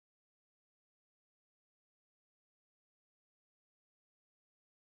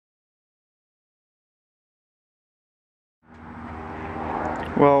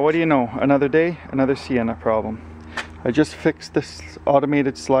Well, what do you know? Another day, another Sienna problem. I just fixed this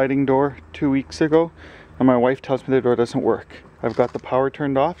automated sliding door 2 weeks ago, and my wife tells me the door doesn't work. I've got the power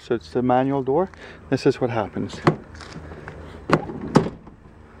turned off, so it's the manual door. This is what happens.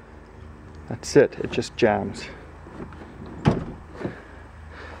 That's it, it just jams.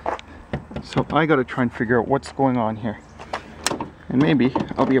 So I gotta try and figure out what's going on here. And maybe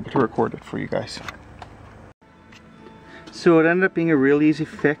I'll be able to record it for you guys. So it ended up being a real easy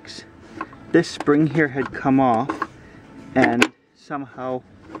fix. This spring here had come off and somehow,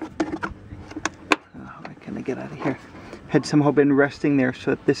 how can I get out of here? Had somehow been resting there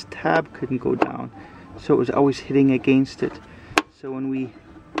so that this tab couldn't go down. So it was always hitting against it. So when we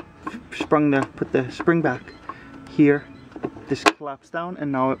put the spring back here, this collapsed down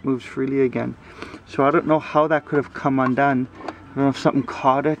and now it moves freely again. So I don't know how that could have come undone. I don't know if something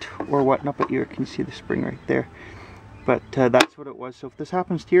caught it or whatnot, but you can see the spring right there. But that's what it was. So if this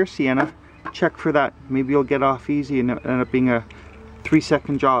happens to your Sienna, check for that. Maybe you'll get off easy and it ended up being a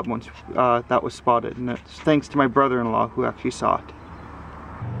 3-second job once that was spotted. And it's thanks to my brother-in-law who actually saw it.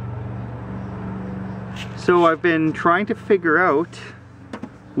 So I've been trying to figure out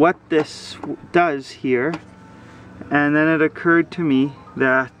what this does here. And then it occurred to me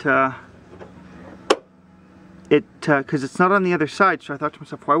that because it's not on the other side, so I thought to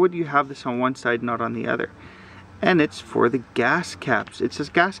myself, why would you have this on one side, not on the other? And it's for the gas caps. It says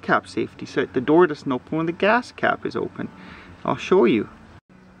gas cap safety, so the door doesn't open when the gas cap is open. I'll show you.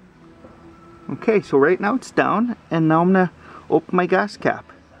 Okay, so right now it's down, and now I'm gonna open my gas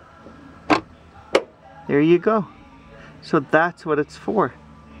cap. There you go. So that's what it's for.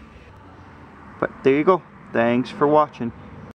 But there you go. Thanks for watching.